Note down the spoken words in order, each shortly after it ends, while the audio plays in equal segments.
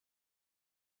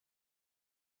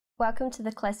Welcome to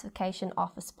the Classification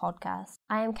Office podcast.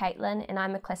 I am Caitlin and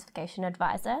I'm a classification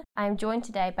advisor. I am joined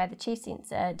today by the Chief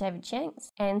Censor, David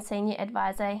Shanks, and Senior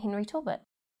Advisor, Henry Talbot.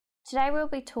 Today we'll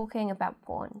be talking about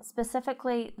porn,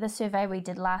 specifically the survey we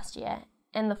did last year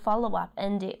and the follow-up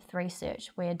in-depth research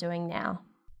we are doing now.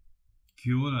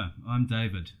 Kia ora, I'm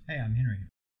David. Hey, I'm Henry.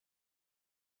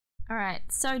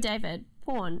 Alright, so David,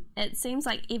 porn. It seems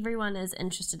like everyone is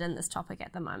interested in this topic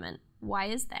at the moment. Why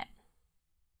is that?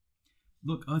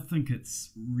 Look, I think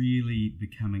it's really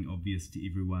becoming obvious to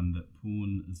everyone that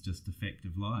porn is just a fact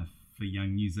of life for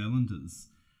young New Zealanders.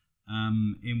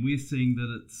 And we're seeing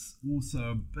that it's also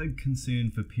a big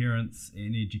concern for parents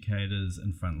and educators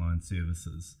and frontline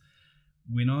services.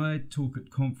 When I talk at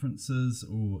conferences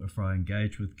or if I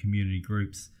engage with community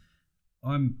groups,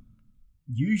 I'm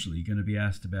usually going to be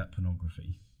asked about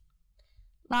pornography.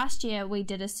 Last year we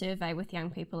did a survey with young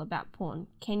people about porn.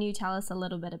 Can you tell us a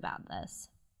little bit about this?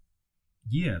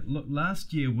 Yeah, look,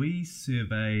 last year we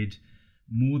surveyed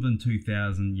more than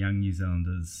 2,000 young New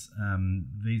Zealanders.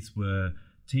 These were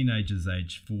teenagers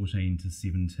aged 14 to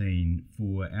 17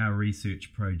 for our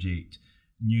research project,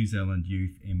 New Zealand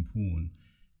Youth and Porn.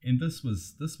 And this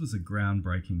was a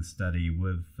groundbreaking study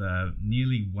with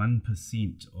nearly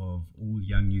 1% of all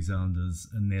young New Zealanders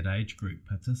in that age group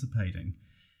participating.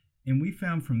 And we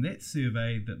found from that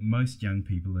survey that most young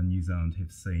people in New Zealand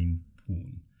have seen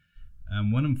porn.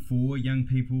 1 in 4 young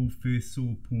people first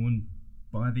saw porn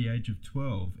by the age of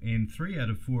 12, and 3 out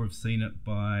of 4 have seen it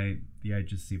by the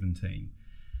age of 17.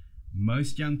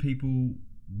 Most young people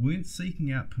weren't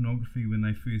seeking out pornography when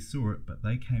they first saw it, but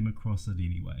they came across it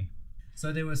anyway.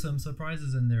 So there were some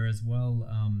surprises in there as well.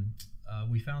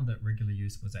 We found that regular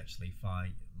use was actually far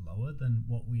lower than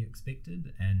what we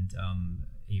expected, and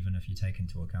even if you take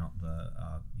into account the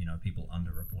people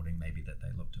underreporting maybe that they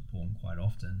looked at porn quite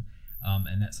often.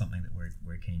 And that's something that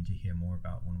we're keen to hear more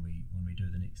about when we do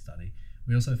the next study.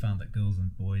 We also found that girls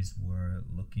and boys were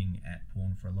looking at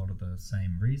porn for a lot of the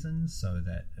same reasons, so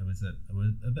that it was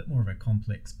a bit more of a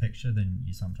complex picture than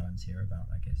you sometimes hear about,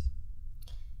 I guess.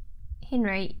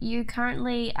 Henry, you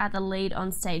currently are the lead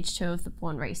on stage 2 of the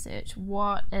porn research.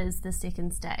 What is the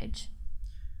second stage?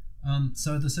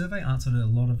 So the survey answered a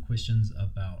lot of questions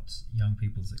about young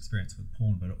people's experience with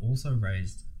porn, but it also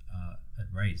raised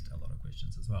a lot of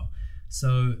questions as well.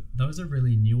 So those are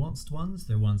really nuanced ones.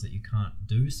 They're ones that you can't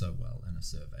do so well in a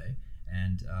survey,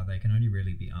 and they can only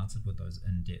really be answered with those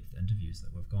in-depth interviews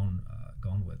that we've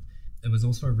gone with. It was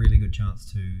also a really good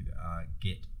chance to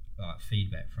get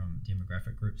feedback from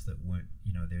demographic groups that weren't,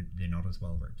 they're not as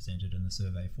well represented in the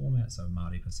survey format. So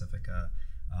Māori, Pacifica,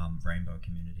 Rainbow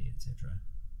community, etc.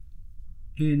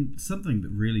 And something that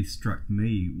really struck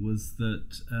me was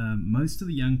that most of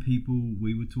the young people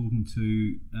we were talking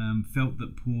to felt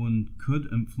that porn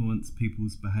could influence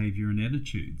people's behaviour and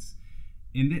attitudes.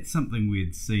 And that's something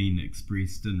we'd seen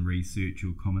expressed in research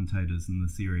or commentators in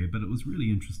this area, but it was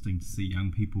really interesting to see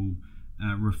young people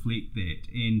reflect that.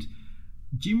 And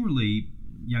generally,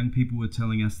 young people were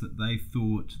telling us that they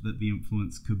thought that the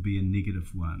influence could be a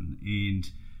negative one,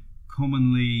 and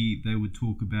commonly they would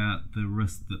talk about the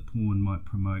risk that porn might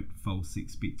promote false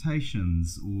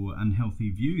expectations or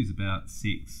unhealthy views about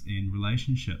sex and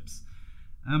relationships.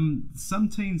 Some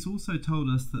teens also told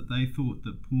us that they thought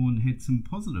that porn had some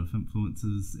positive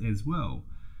influences as well.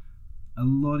 A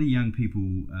lot of young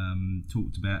people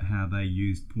talked about how they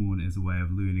used porn as a way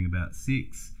of learning about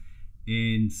sex,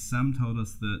 and some told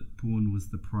us that porn was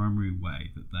the primary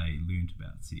way that they learned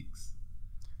about sex.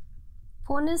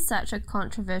 Porn is such a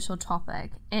controversial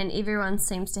topic, and everyone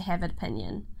seems to have an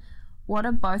opinion. What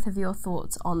are both of your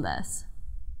thoughts on this?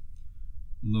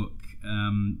 Look,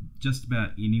 just about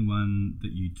anyone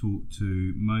that you talk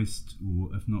to, most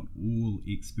or if not all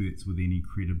experts with any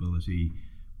credibility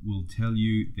will tell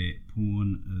you that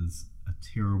porn is a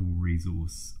terrible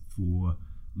resource for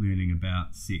learning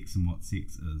about sex and what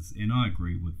sex is, and I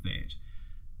agree with that.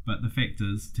 But the fact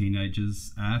is,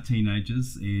 teenagers are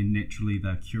teenagers, and naturally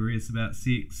they're curious about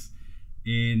sex,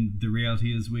 and the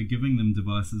reality is we're giving them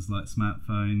devices like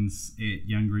smartphones at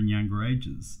younger and younger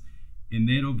ages, and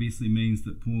that obviously means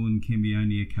that porn can be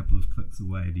only a couple of clicks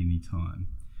away at any time.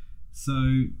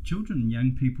 So children and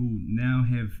young people now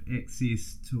have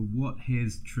access to what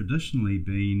has traditionally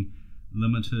been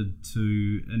limited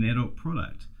to an adult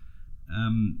product,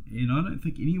 and I don't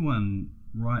think anyone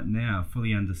right now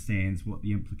fully understands what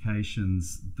the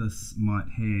implications this might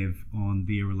have on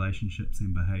their relationships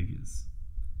and behaviours.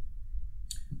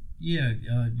 Yeah,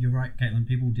 you're right, Caitlin.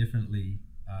 People definitely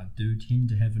do tend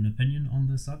to have an opinion on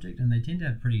this subject, and they tend to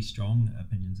have pretty strong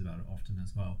opinions about it often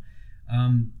as well.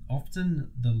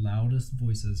 Often the loudest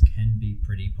voices can be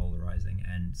pretty polarizing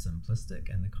and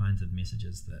simplistic, and the kinds of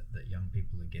messages that young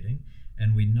people are getting.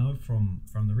 And we know from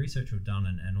the research we've done,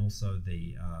 and also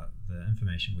the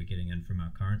information we're getting in from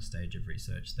our current stage of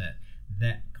research,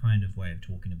 that kind of way of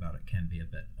talking about it can be a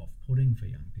bit off-putting for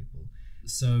young people.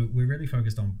 So we're really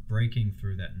focused on breaking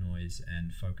through that noise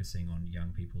and focusing on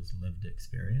young people's lived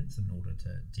experience in order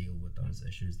to deal with those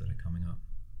issues that are coming up.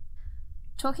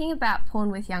 Talking about porn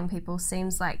with young people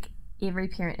seems like every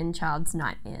parent and child's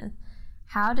nightmare.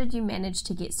 How did you manage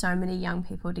to get so many young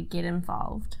people to get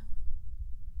involved?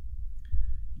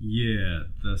 Yeah,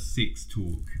 the sex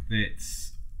talk,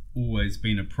 that's always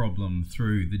been a problem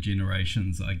through the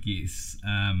generations, I guess.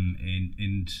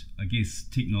 And I guess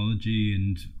technology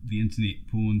and the internet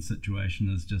porn situation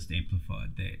has just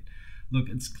amplified that. Look,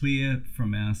 it's clear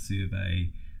from our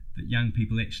survey that young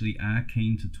people actually are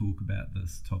keen to talk about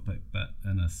this topic, but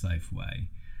in a safe way.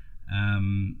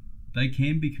 They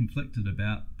can be conflicted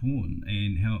about porn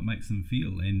and how it makes them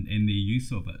feel and their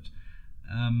use of it.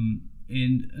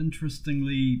 And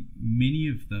interestingly,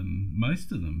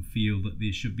 most of them feel that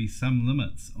there should be some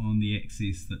limits on the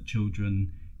access that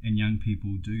children and young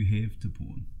people do have to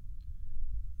porn.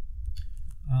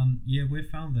 Yeah, we've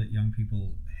found that young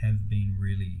people have been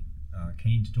really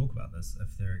keen to talk about this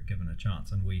if they're given a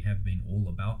chance, and we have been all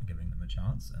about giving them a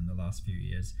chance in the last few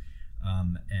years.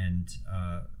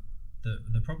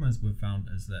 The problem is we've found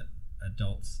is that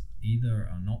adults either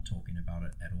are not talking about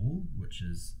it at all, which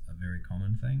is a very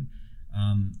common thing,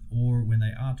 or when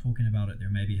they are talking about it, they're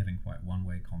maybe having quite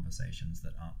one-way conversations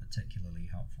that aren't particularly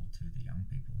helpful to the young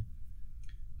people.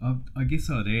 I guess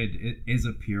I'd add, as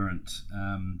a parent,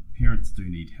 parents do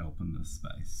need help in this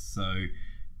space. So,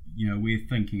 we're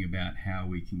thinking about how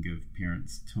we can give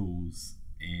parents tools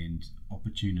and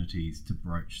opportunities to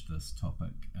broach this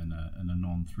topic in a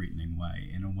non-threatening way,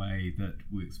 in a way that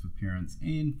works for parents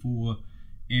and for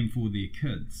their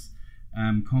kids.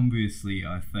 Conversely,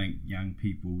 I think young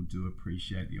people do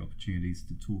appreciate the opportunities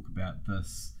to talk about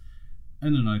this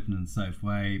in an open and safe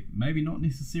way, maybe not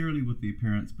necessarily with their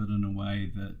parents, but in a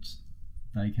way that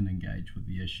they can engage with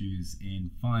the issues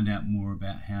and find out more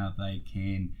about how they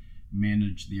can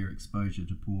manage their exposure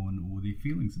to porn or their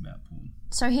feelings about porn.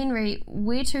 So Henry,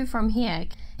 where to from here?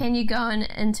 Can you go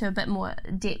into a bit more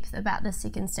depth about the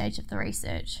second stage of the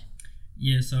research?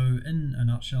 Yeah, so in a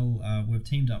nutshell, we've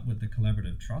teamed up with the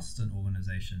Collaborative Trust, an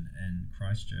organisation in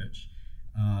Christchurch,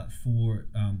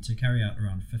 to carry out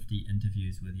around 50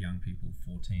 interviews with young people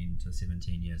 14 to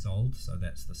 17 years old. So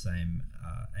that's the same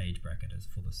age bracket as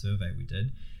for the survey we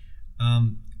did.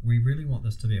 We really want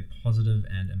this to be a positive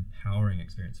and empowering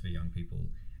experience for young people.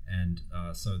 And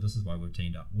so this is why we've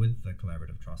teamed up with the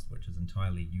Collaborative Trust, which is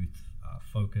entirely youth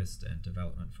focused and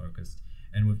development focused.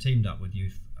 And we've teamed up with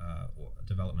youth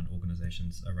development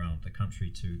organisations around the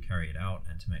country to carry it out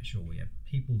and to make sure we have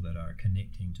people that are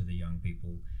connecting to the young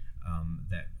people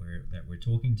that we're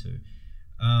talking to.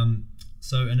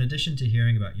 So in addition to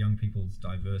hearing about young people's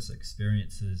diverse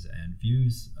experiences and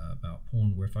views about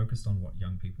porn, we're focused on what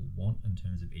young people want in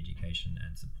terms of education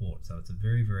and support. So it's a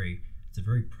very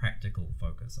practical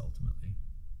focus ultimately.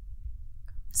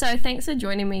 So thanks for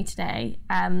joining me today.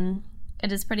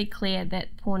 It is pretty clear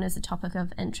that porn is a topic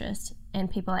of interest and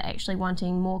people are actually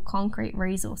wanting more concrete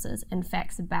resources and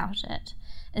facts about it,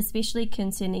 especially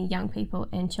concerning young people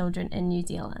and children in New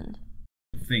Zealand.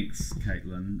 Thanks,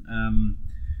 Caitlin.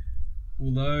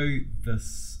 Although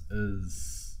this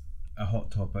is a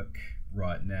hot topic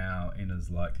right now and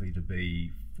is likely to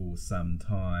be for some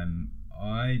time,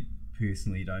 I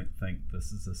personally don't think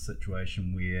this is a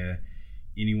situation where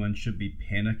anyone should be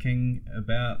panicking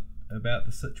about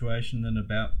the situation and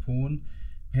about porn.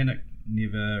 Panic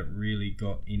never really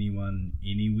got anyone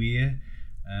anywhere,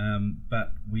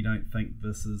 but we don't think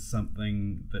this is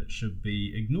something that should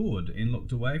be ignored and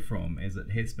looked away from as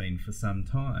it has been for some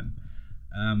time.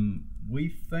 We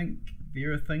think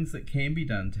there are things that can be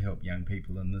done to help young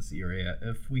people in this area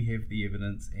if we have the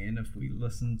evidence and if we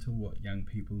listen to what young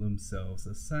people themselves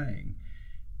are saying.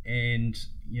 And,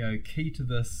 key to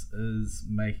this is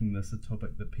making this a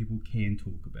topic that people can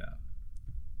talk about.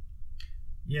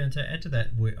 Yeah, to add to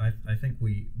that, I think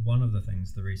one of the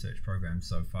things the research program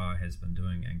so far has been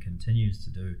doing and continues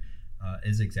to do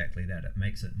is exactly that. It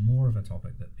makes it more of a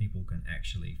topic that people can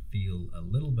actually feel a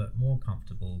little bit more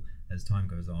comfortable as time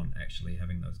goes on, actually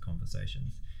having those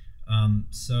conversations. In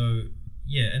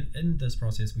this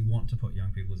process, we want to put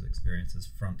young people's experiences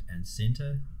front and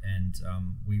center, and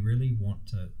we really want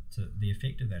to the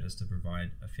effect of that is to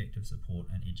provide effective support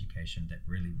and education that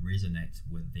really resonates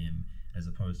with them, as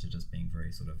opposed to just being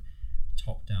very sort of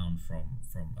top down from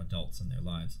adults in their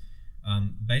lives.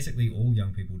 Basically, all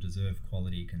young people deserve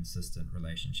quality, consistent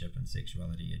relationship and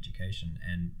sexuality education,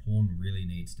 and porn really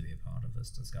needs to be a part of this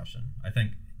discussion. I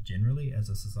think generally as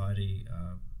a society,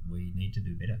 we need to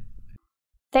do better.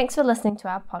 Thanks for listening to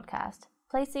our podcast.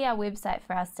 Please see our website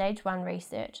for our Stage 1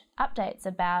 research, updates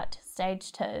about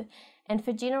Stage 2, and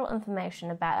for general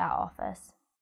information about our office.